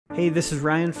Hey, this is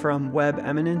Ryan from Web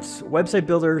Eminence. Website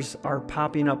builders are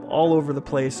popping up all over the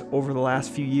place over the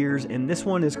last few years, and this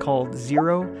one is called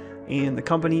Zyro, and the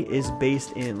company is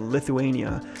based in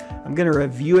Lithuania. I'm going to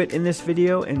review it in this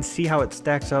video and see how it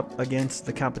stacks up against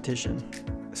the competition.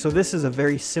 So this is a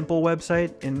very simple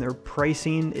website, and their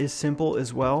pricing is simple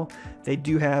as well. They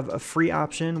do have a free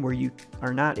option where you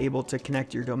are not able to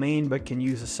connect your domain but can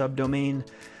use a subdomain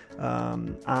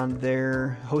on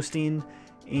their hosting.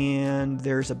 And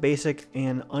there's a basic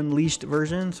and unleashed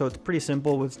version, so it's pretty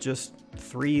simple with just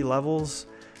 3 levels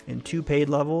and 2 paid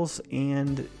levels,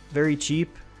 and very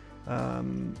cheap,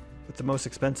 with the most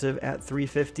expensive at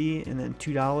 $3.50 and then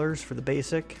 $2 for the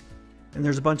basic. And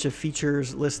there's a bunch of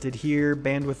features listed here.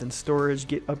 Bandwidth and storage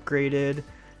get upgraded.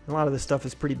 A lot of this stuff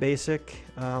is pretty basic,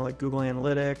 like Google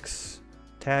Analytics,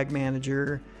 Tag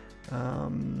Manager,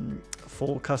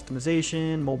 full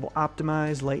customization, mobile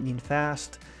optimized, lightning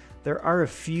fast. There are a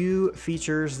few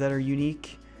features that are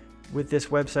unique with this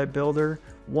website builder.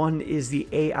 One is the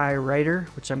AI writer,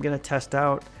 which I'm going to test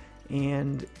out,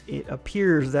 and it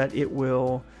appears that it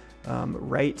will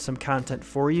write some content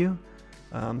for you.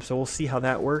 So we'll see how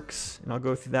that works, and I'll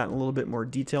go through that in a little bit more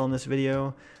detail in this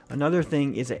video. Another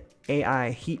thing is an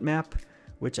AI heat map,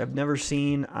 which I've never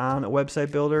seen on a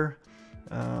website builder.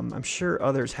 I'm sure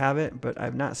others have it, but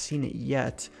I've not seen it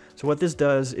yet. So what this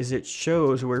does is it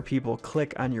shows where people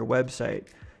click on your website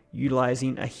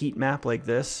utilizing a heat map like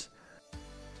this.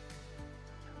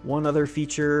 One other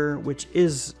feature which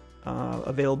is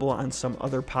available on some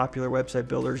other popular website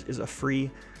builders is a free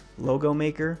logo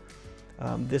maker.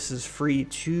 This is free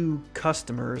to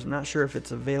customers. I'm not sure if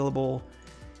it's available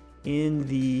in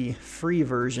the free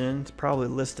version. It's probably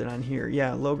listed on here.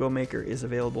 Yeah, logo maker is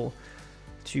available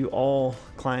to all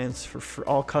clients for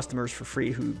all customers for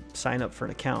free who sign up for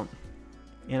an account.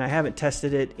 And I haven't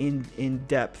tested it in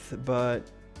depth, but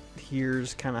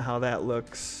here's kind of how that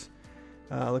looks.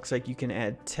 Looks like you can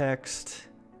add text,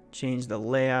 change the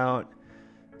layout,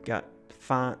 got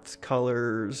fonts,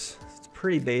 colors. It's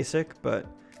pretty basic, but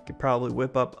you could probably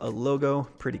whip up a logo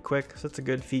pretty quick. So it's a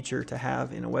good feature to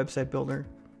have in a website builder.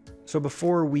 So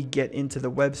before we get into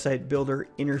the website builder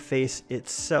interface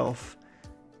itself,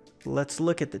 let's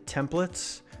look at the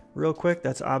templates real quick.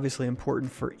 That's obviously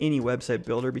important for any website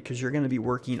builder because you're going to be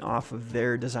working off of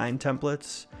their design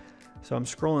templates. So I'm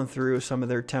scrolling through some of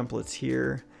their templates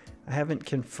here. I haven't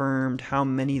confirmed how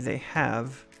many they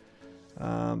have,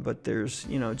 but there's,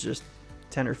 just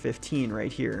 10 or 15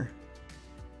 right here.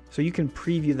 So you can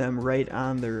preview them right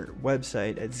on their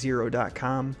website at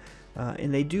Zyro.com,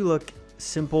 and they do look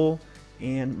simple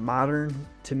and modern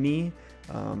to me.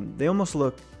 They almost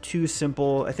look too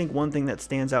simple. I think one thing that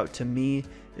stands out to me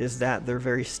is that they're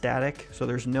very static, so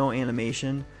there's no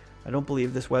animation. I don't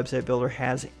believe this website builder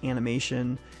has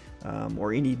animation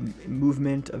or any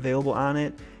movement available on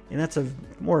it, and that's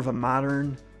more of a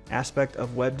modern aspect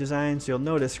of web design. So you'll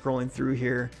notice scrolling through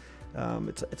here,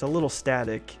 it's a little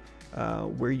static,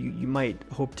 where you might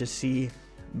hope to see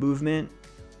movement.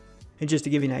 And just to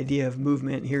give you an idea of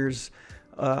movement, here's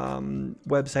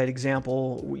website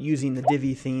example using the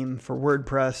Divi theme for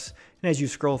WordPress, and as you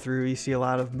scroll through you see a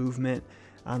lot of movement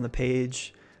on the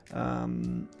page.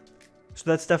 So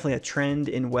that's definitely a trend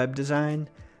in web design.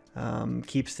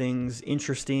 Keeps things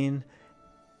interesting,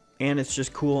 and it's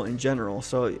just cool in general.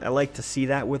 So I like to see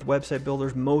that with website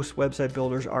builders. Most website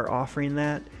builders are offering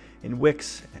that, and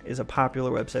Wix is a popular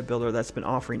website builder that's been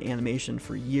offering animation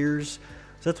for years.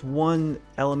 So that's one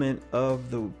element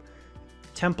of the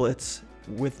templates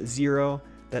with Zyro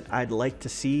that I'd like to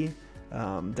see,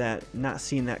 that not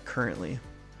seeing that currently.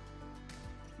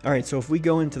 All right, so if we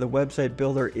go into the website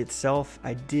builder itself,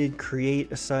 I did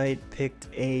create a site, picked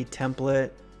a template,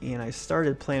 and I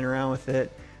started playing around with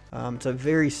it. It's a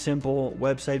very simple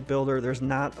website builder. There's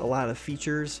not a lot of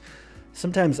features.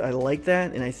 Sometimes I like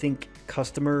that, and I think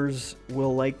customers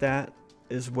will like that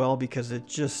as well, because it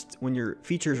just, when your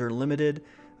features are limited,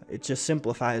 it just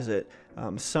simplifies it.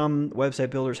 Some website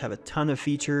builders have a ton of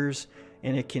features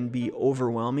and it can be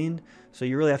overwhelming. So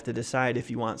you really have to decide if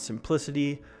you want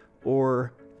simplicity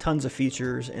or tons of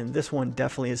features, and this one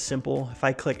definitely is simple. If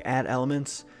I click add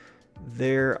elements,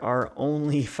 there are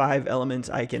only 5 elements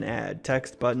I can add: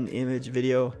 text, button, image,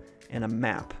 video, and a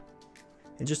map.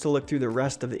 And just to look through the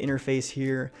rest of the interface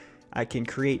here, I can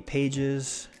create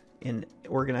pages and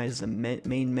organize the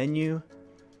main menu.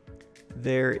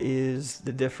 There is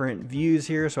the different views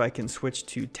here, so I can switch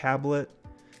to tablet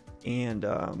and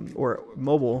or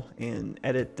mobile and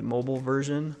edit the mobile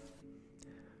version.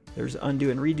 There's undo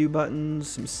and redo buttons,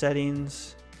 some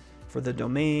settings for the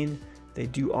domain. They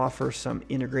do offer some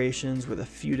integrations with a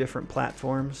few different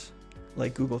platforms.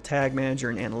 like Google Tag Manager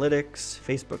and Analytics,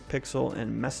 Facebook Pixel,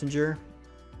 and Messenger.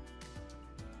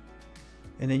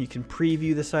 And then you can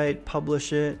preview the site,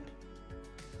 publish it.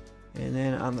 And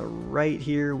then on the right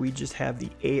here, we just have the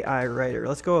AI writer.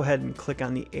 Let's go ahead and click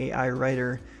on the AI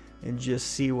writer and just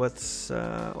see what's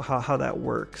how that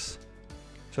works.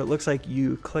 So it looks like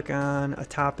you click on a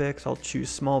topic. So I'll choose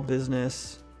small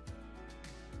business.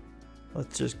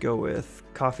 Let's just go with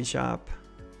coffee shop.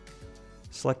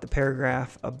 Select the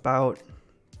paragraph, about,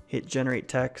 hit generate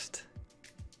text.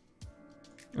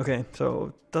 Okay, so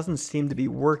it doesn't seem to be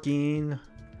working.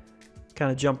 Kind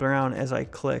of jumping around as I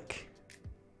click.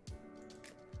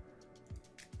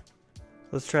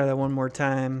 Let's try that one more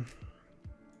time.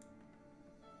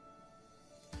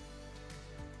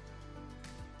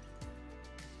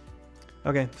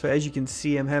 Okay, so as you can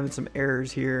see, I'm having some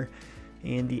errors here,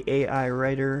 and the AI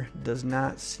writer does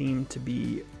not seem to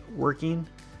be working.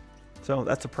 So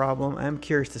that's a problem. I'm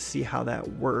curious to see how that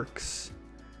works.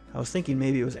 I was thinking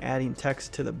maybe it was adding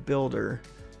text to the builder,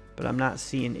 but I'm not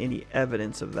seeing any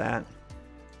evidence of that.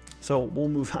 So we'll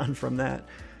move on from that.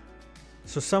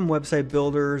 So some website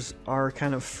builders are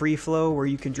kind of free flow where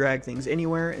you can drag things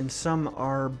anywhere, and some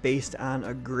are based on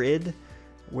a grid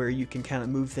where you can kind of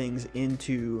move things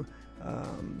into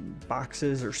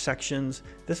boxes or sections.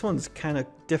 This one's kind of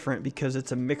different because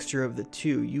it's a mixture of the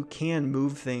two. You can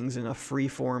move things in a free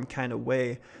form kind of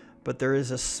way, but there is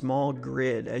a small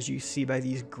grid, as you see by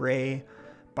these gray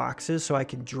boxes. So I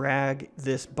can drag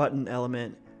this button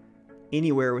element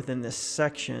anywhere within this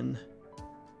section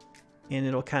and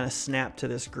it'll kind of snap to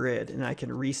this grid, and I can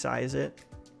resize it.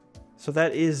 So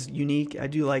that is unique. I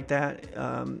do like that.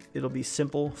 It'll be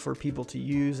simple for people to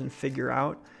use and figure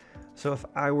out. So if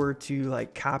I were to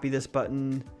like copy this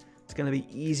button, it's going to be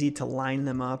easy to line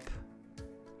them up,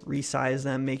 resize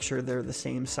them, make sure they're the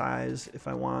same size if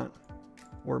I want,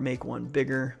 or make one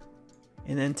bigger.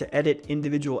 And then to edit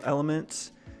individual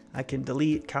elements, I can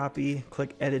delete, copy,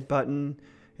 click edit button,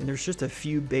 and there's just a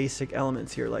few basic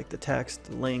elements here like the text,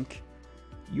 the link,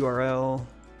 URL,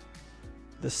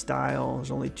 the style.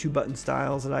 There's only 2 button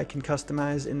styles that I can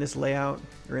customize in this layout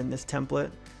or in this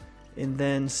template, and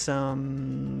then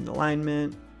some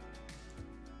alignment.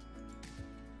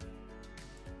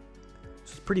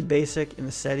 So it's pretty basic in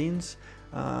the settings.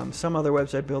 Some other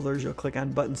website builders, you'll click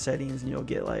on button settings and you'll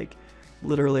get like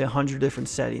literally 100 different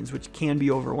settings, which can be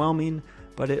overwhelming,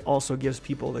 but it also gives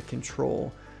people the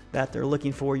control that they're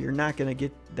looking for. You're not going to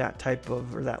get that type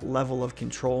of or that level of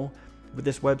control with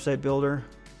this website builder,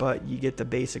 but you get the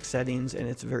basic settings and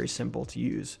it's very simple to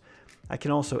use. I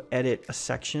can also edit a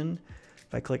section.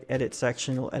 If I click edit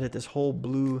section, it'll edit this whole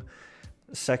blue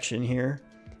section here,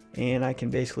 and I can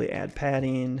basically add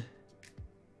padding.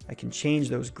 I can change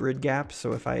those grid gaps.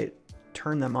 So if I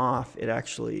turn them off, it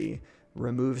actually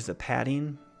removes the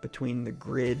padding between the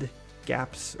grid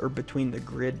gaps or between the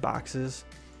grid boxes.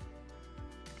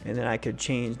 And then I could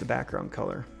change the background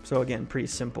color. So again, pretty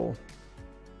simple.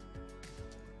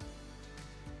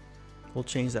 We'll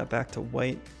change that back to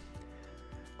white.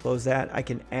 Close that. I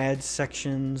can add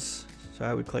sections. So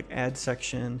I would click add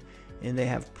section, and they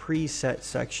have preset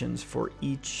sections for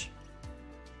each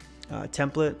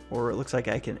template, or it looks like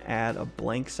I can add a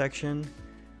blank section,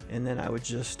 and then I would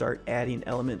just start adding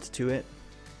elements to it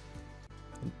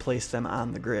and place them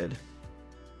on the grid.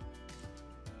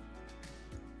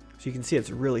 So you can see it's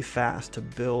really fast to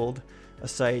build a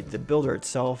site. The builder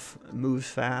itself moves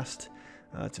fast.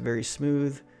 It's very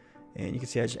smooth. And you can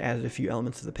see I just added a few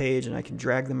elements to the page, and I can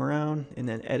drag them around and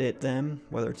then edit them,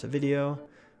 whether it's a video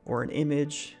or an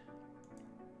image.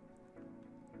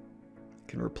 I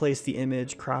can replace the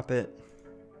image, crop it.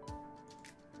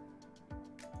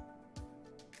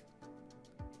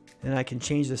 And I can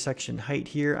change the section height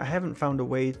here. I haven't found a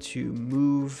way to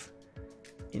move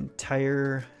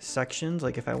entire sections.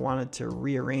 Like if I wanted to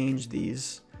rearrange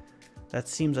these, that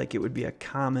seems like it would be a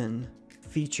common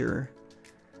feature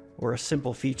or a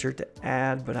simple feature to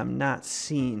add, but I'm not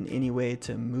seeing any way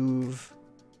to move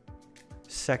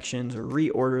sections or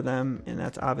reorder them, and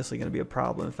that's obviously going to be a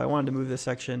problem. If I wanted to move this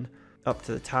section up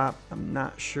to the top, I'm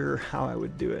not sure how I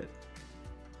would do it.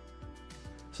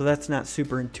 So that's not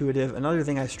super intuitive. Another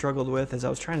thing I struggled with is I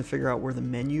was trying to figure out where the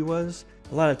menu was.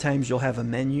 A lot of times you'll have a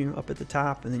menu up at the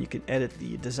top, and then you can edit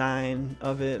the design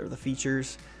of it or the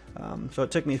features. So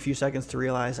it took me a few seconds to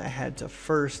realize I had to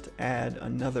first add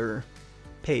another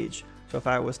page. So if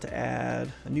I was to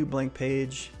add a new blank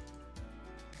page,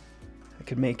 I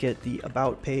could make it the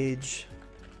about page.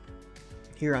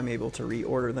 Here I'm able to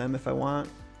reorder them if I want.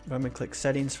 But I'm going to click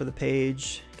settings for the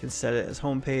page. I can set it as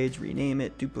home page, rename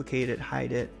it, duplicate it,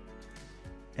 hide it,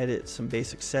 edit some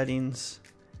basic settings,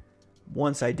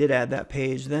 once I did add that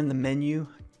page, then the menu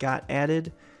got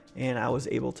added, and I was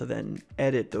able to then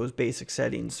edit those basic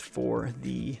settings for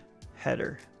the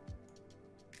header.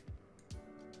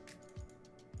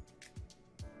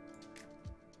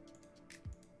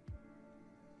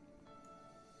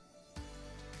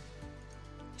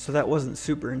 So that wasn't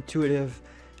super intuitive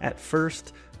at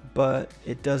first, but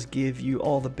it does give you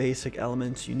all the basic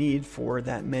elements you need for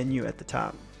that menu at the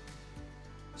top.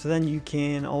 So then you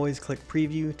can always click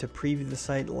preview to preview the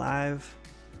site live.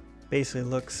 Basically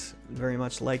looks very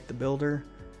much like the builder,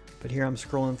 but here I'm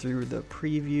scrolling through the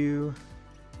preview,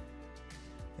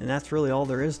 and that's really all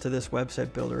there is to this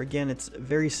website builder. Again, it's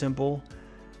very simple,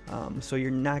 so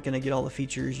you're not going to get all the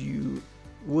features you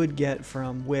would get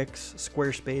from Wix,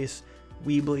 Squarespace,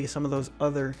 Weebly, some of those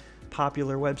other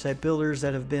popular website builders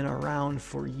that have been around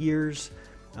for years.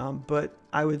 But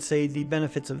I would say the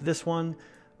benefits of this one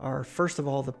are, first of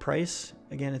all, the price.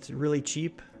 Again, it's really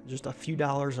cheap, just a few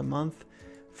dollars a month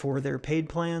for their paid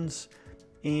plans,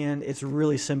 and it's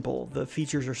really simple. The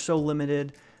features are so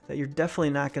limited that you're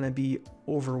definitely not going to be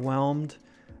overwhelmed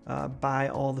by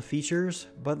all the features,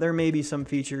 but there may be some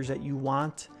features that you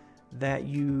want that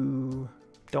you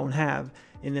don't have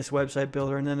in this website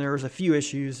builder. And then there was a few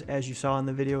issues, as you saw in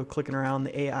the video, clicking around.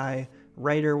 The AI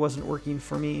writer wasn't working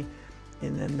for me,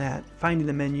 and then that finding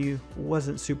the menu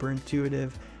wasn't super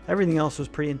intuitive. Everything else was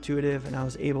pretty intuitive, and I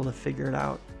was able to figure it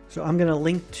out. So I'm going to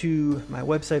link to my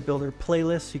website builder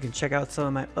playlist so you can check out some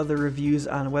of my other reviews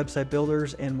on website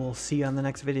builders, and we'll see you on the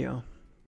next video.